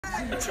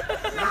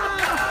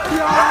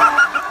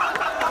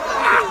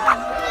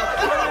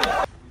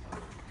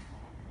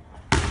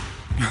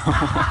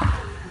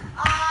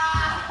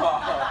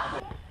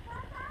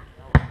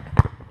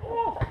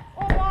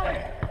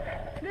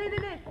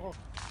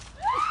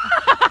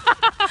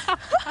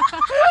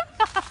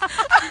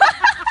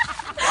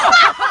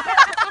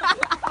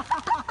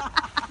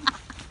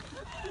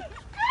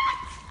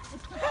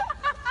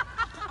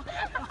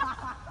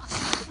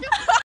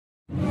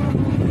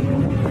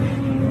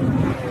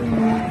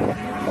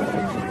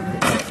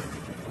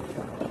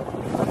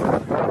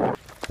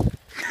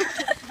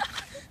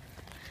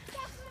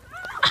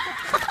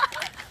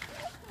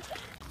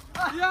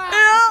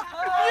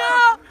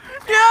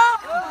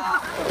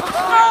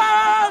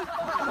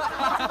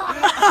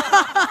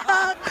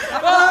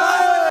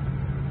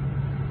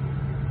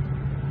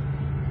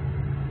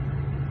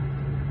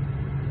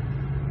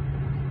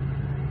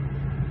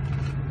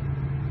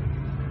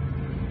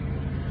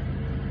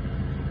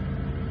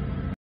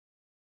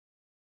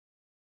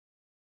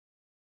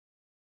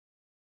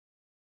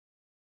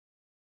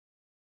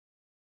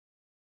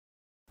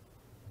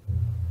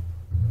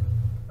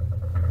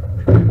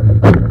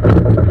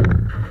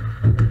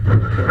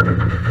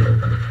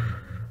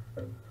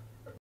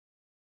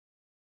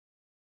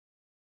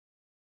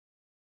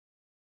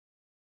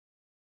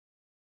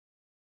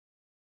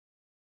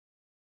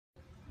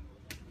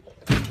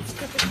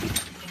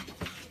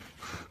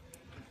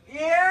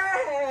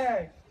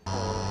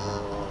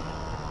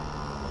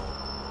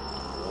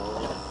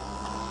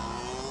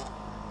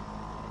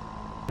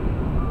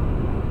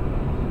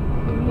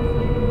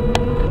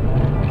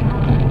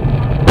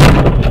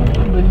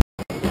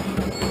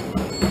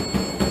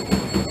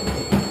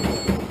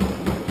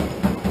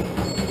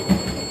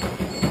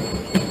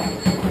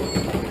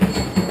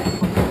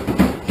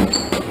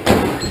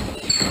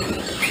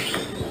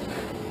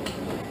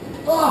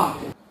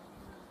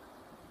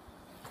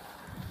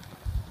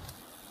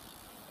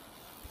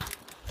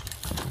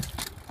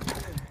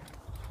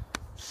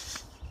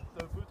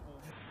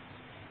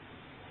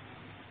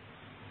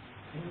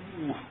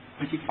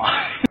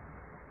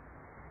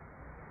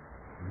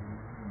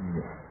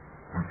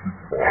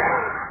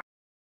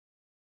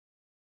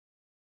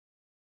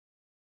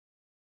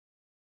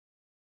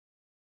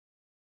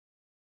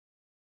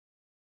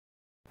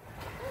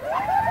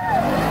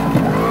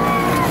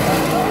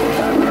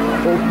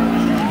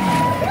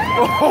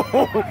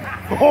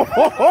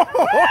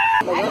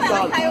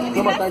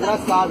Não, mas tá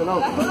engraçado,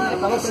 não.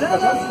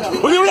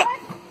 Olha!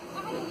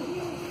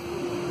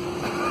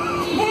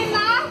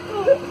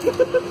 Renato!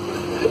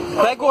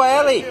 Pega o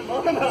L!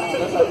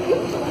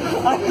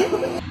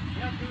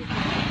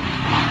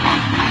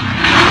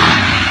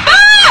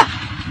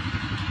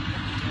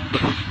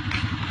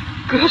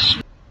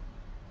 Gosh.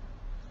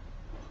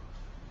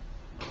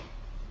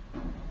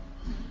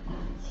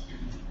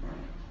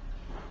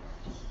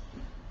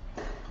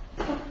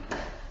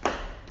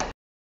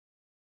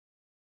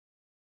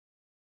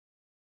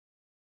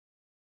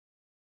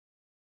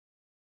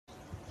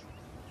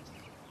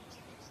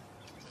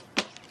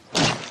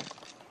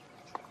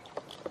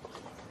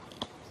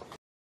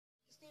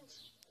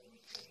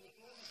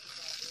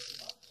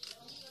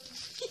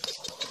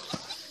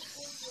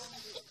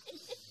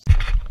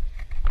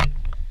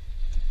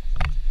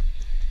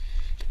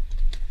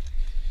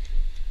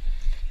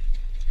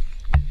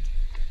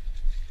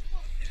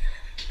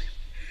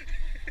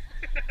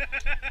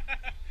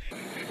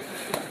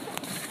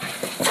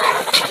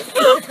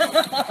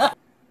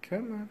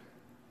 Come on.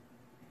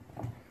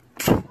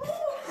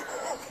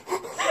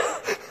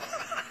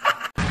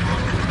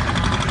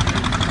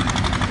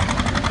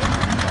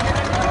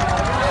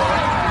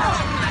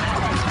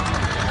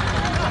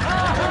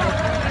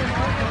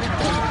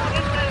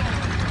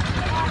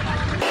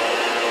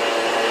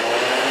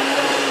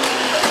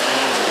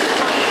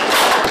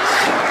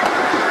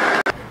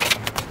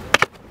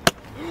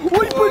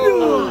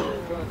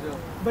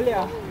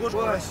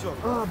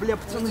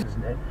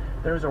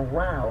 There is a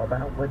row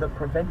about whether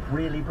prevent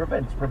really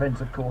prevents.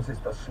 Prevent, of course, is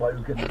the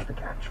slogan, it's the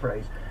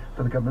catchphrase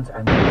for the government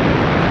and...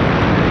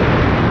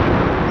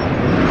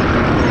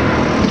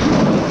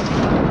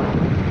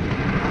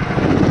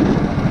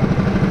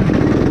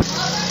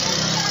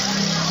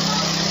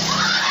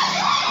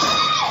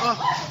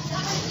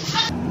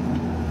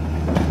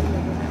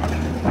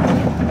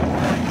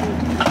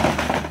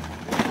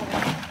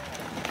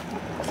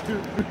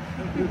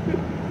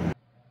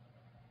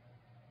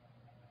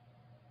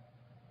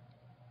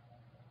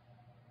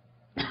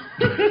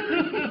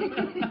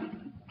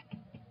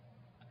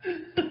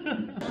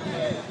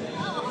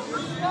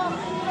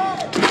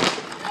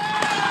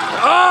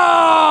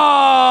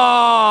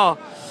 Oh!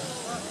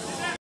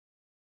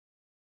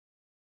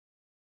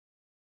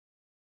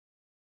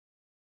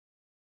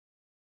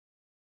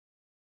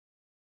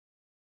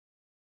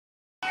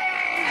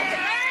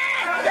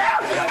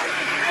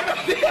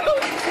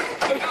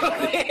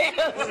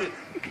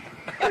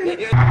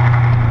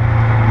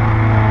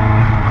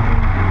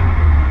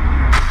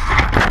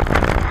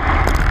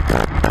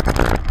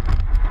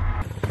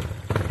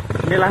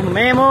 Inilah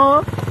memo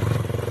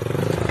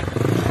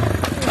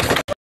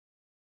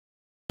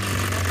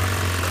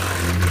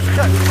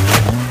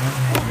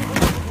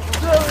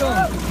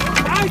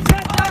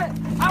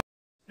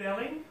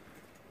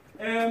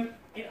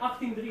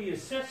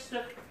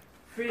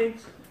vind...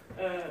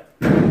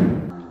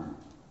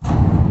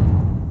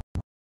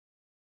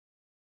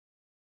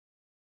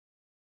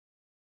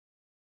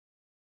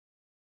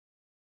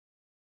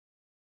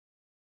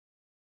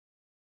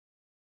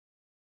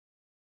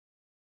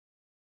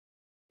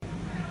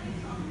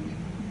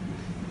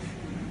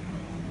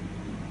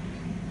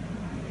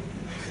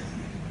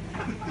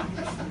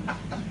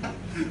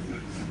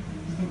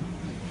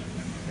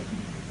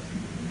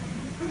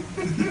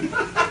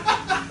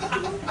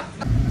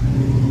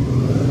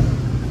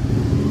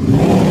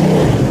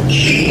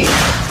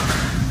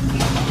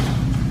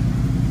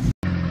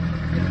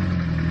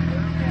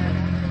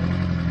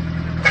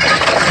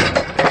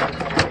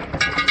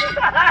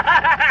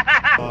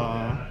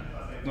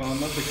 No,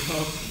 not the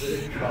cup.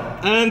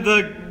 And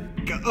the...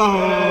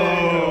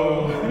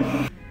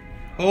 Oh!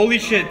 Holy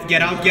shit,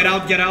 get out, get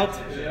out, get out!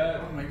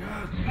 Oh my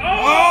god.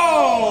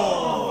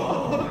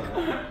 Oh!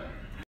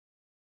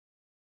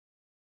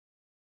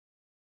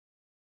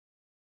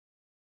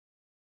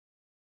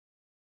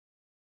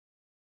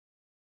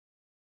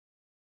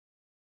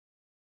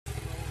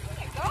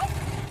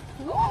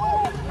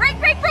 Break,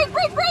 break, break,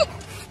 break, break!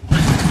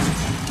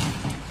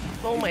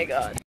 Oh my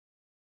god.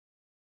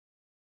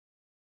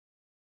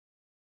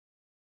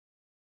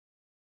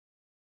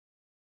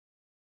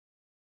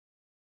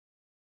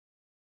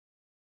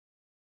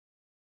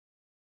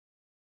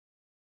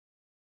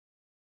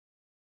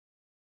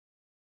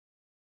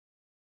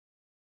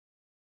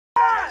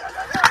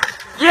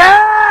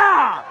 Yeah!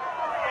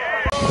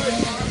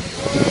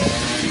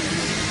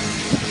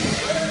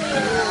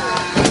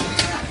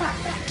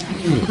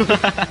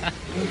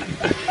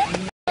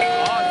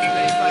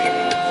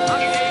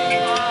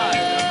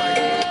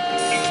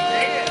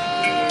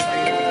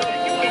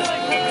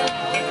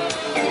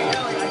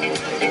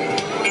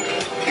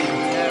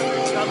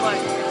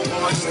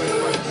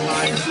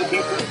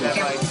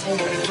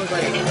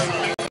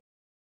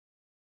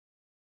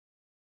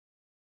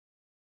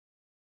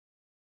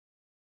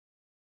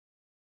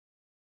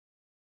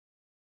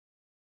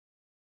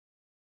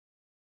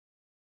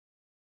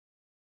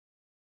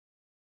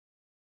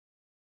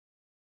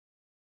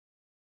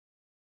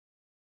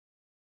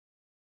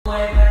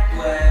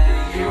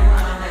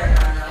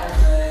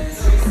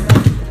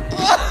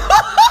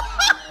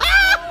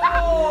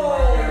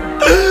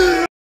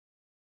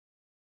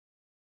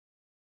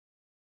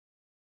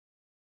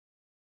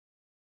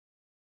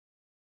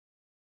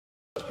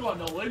 Come on,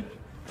 Nolan.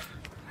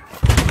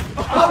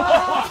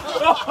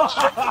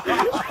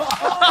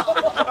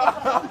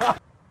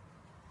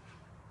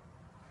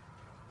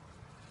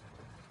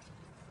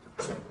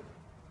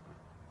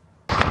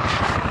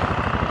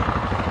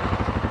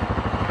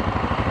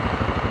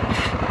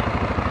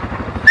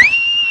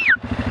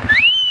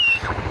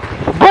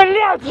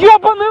 Блять,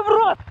 ёбаный в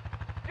рот!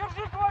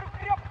 Держи, говорю,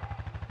 крепко!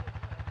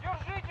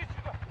 Держите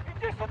сюда!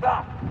 Иди сюда!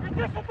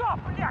 Иди сюда,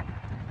 блядь!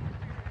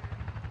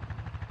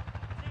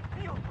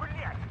 Дебил,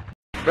 блядь!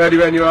 Ready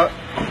when you are.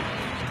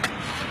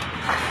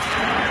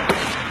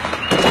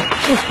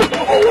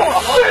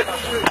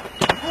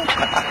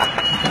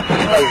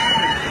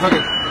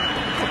 Okay.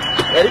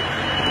 Ready?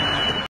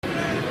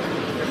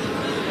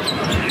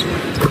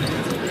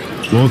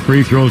 Both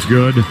free throws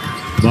good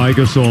by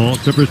Gasol.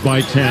 Clippers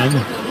by 10.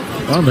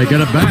 Well, they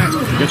get it back.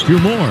 Get two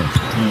more.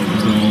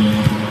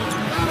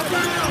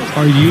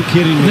 Are you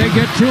kidding me? They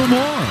get two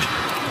more.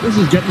 This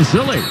is getting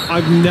silly.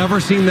 I've never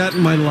seen that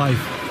in my life.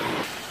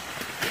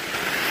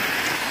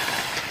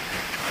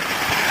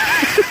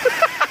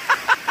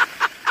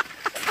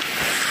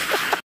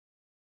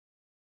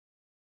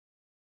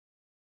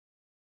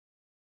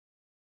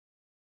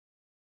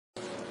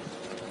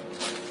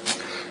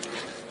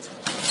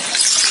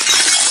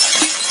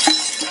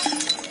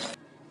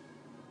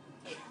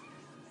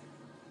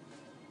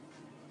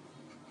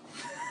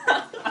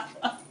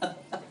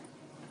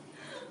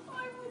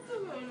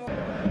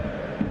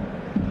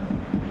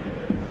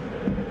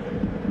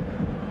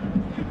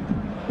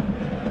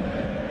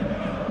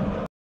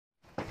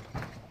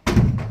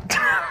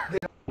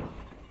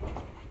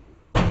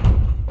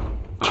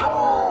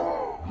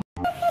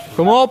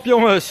 Kom op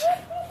jongens,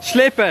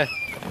 slippen!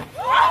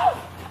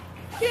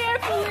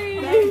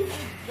 Carefully!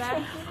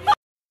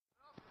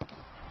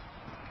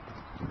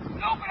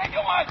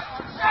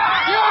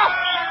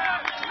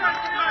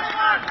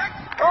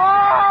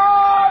 Oh!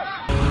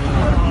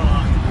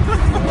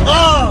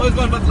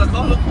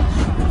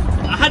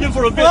 I had him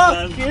for a bit,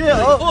 man.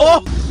 Yeah,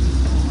 oh.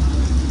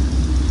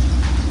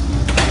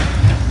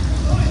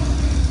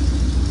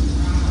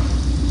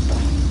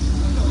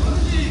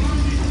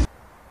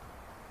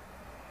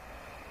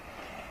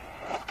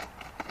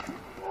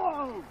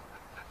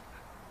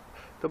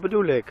 Dat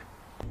bedoel ik.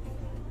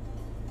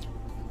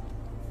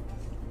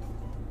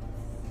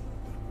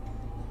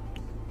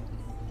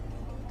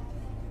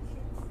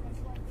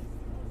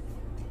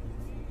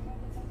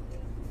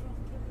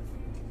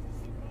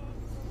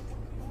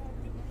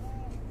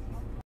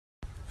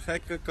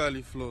 Gekke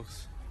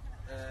Cali-vlogs.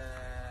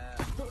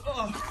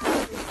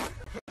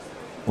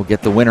 We'll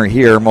get the winner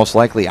here, most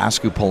likely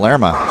Asku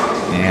Palermo.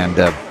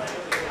 And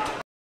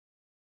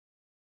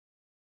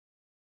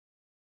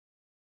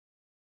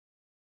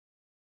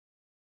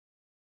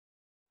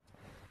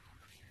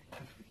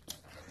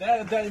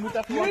Je moet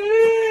even...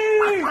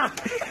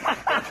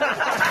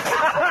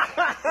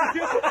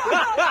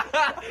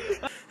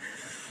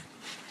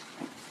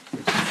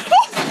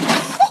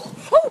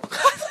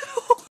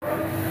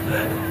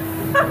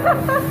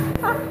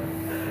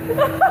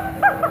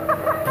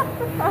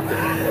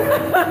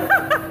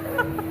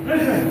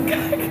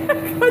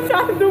 Wat je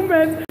aan het doen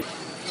bent.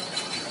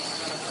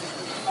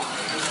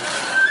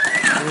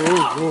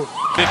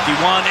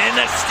 51 in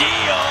the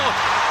steal.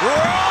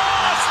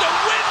 Ross, the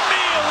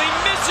windmill. He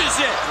misses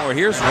it. Or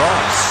here's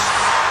Ross.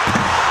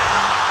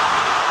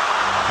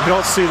 You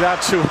don't see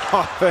that too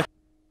often.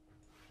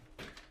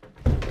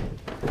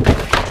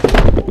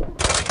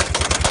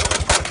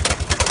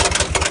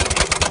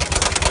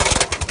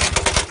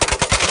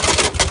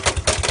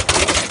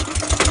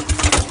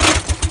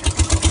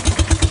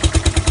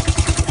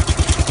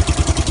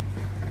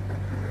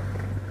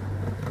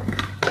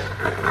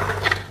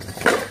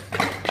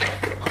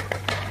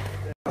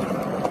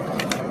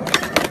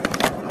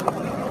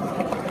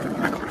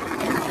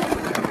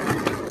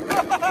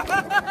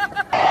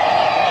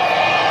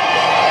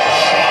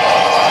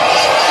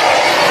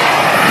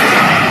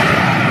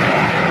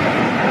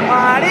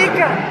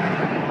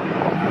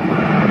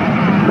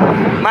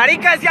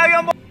 Marica, ese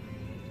avión.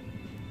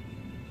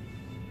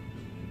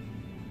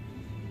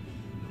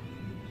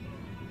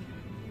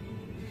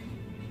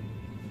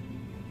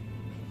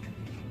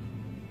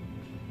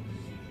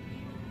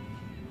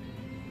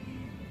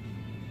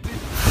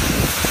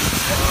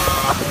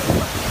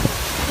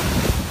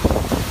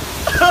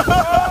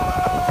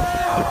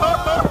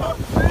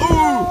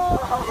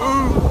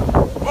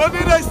 What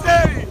did I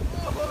say?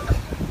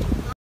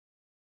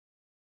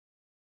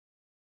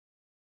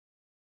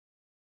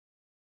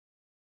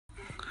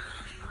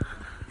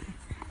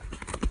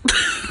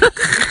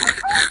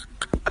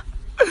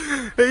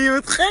 Je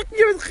bent gek,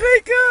 je bent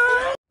gek!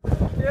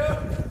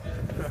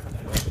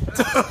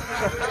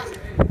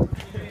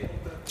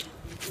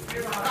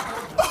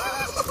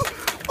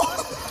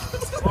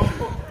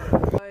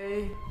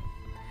 Hoi.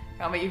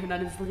 Gaan we even naar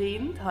de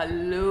vriend.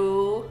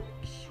 Hallo.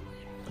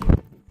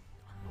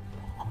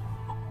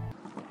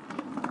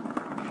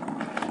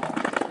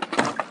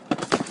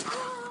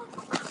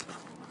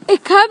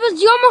 Ik heb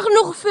het jammer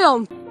genoeg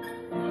gefilmd.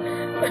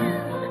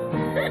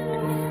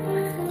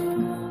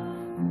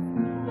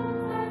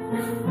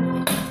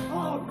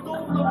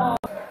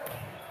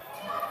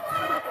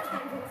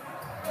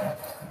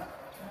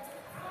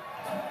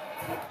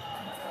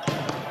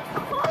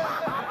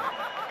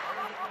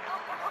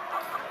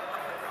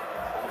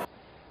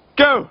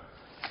 Go! Oh,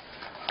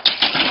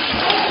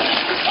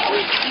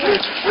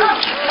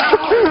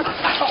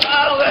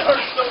 that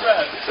hurts so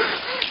bad.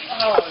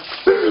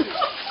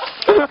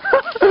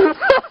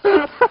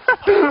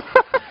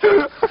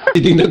一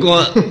定的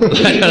光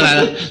来了来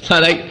了，他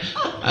来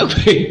啊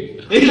亏！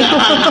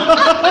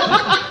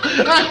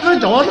那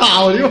找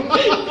啥我就。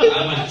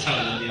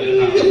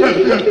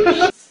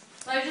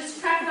So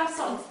just crack that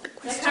song.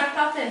 Let's crack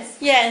that this.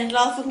 Yeah, and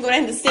laugh and go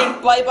in the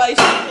sink. Bye bye.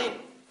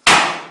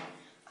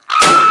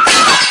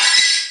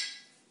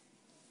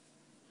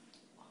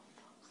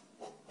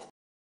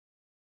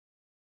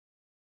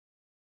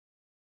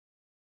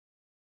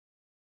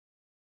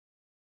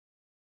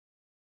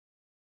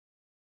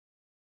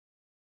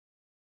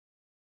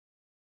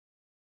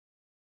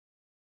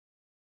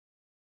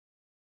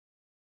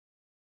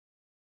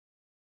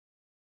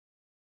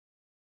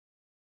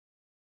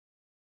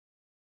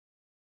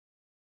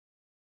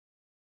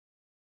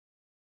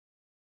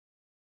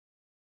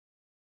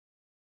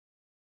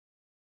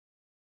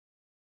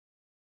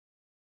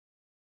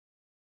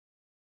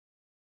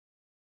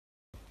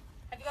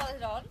 Have you got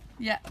it on?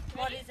 Yeah.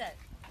 What is it?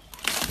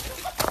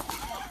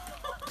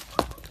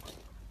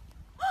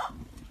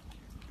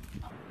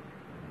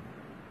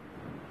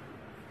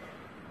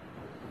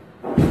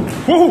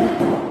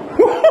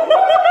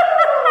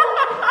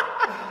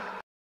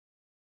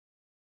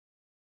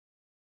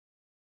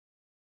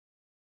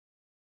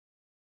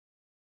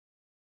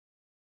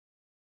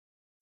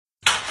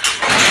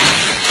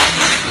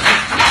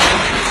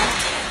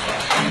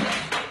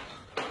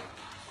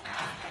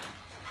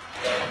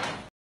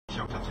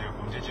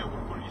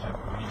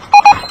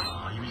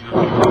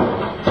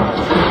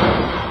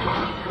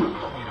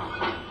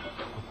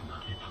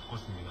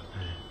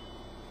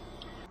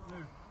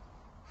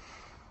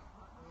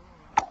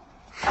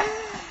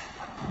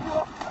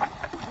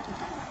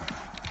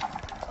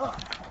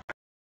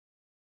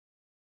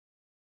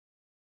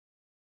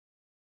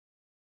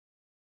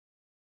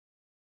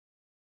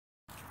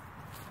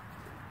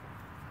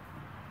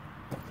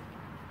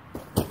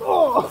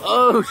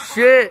 Oh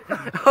shit!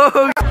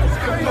 Oh.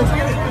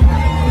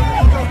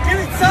 Give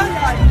it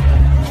sunlight.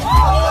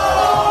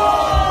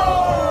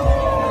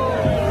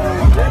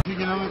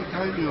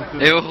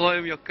 Hey, we gooien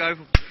hem jouw kuif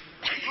op.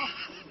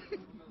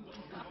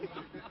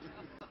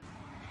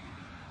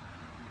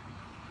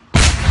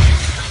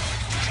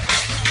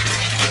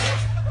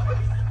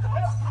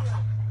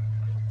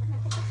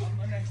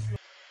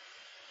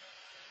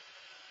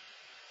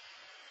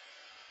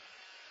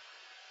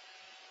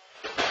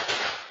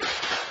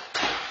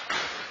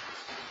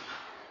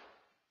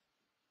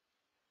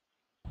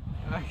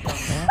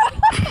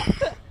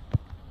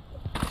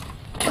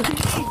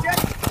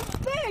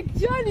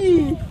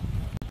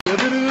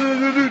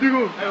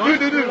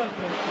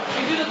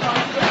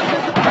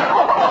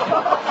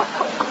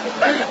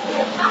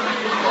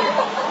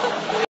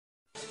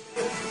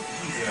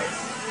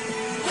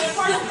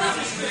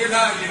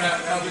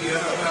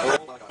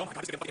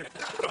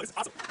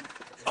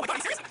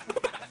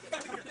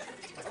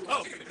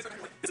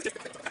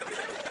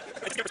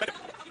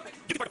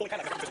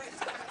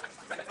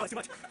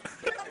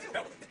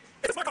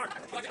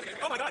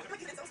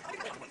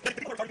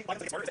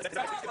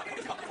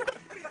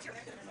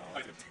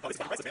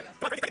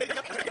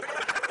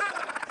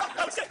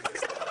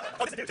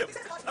 too.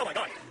 Oh my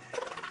god.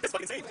 This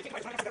fucking insane.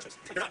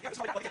 You're not.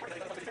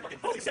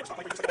 Holy shit.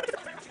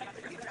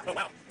 Oh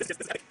wow. This is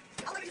epic.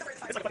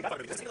 It's like a fucking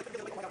Godfather movie.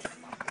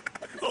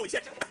 Holy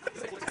shit.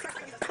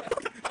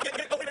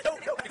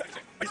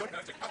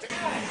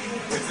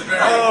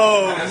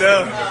 Oh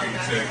no.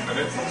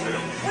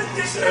 What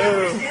does she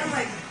understand,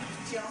 like,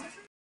 geometry?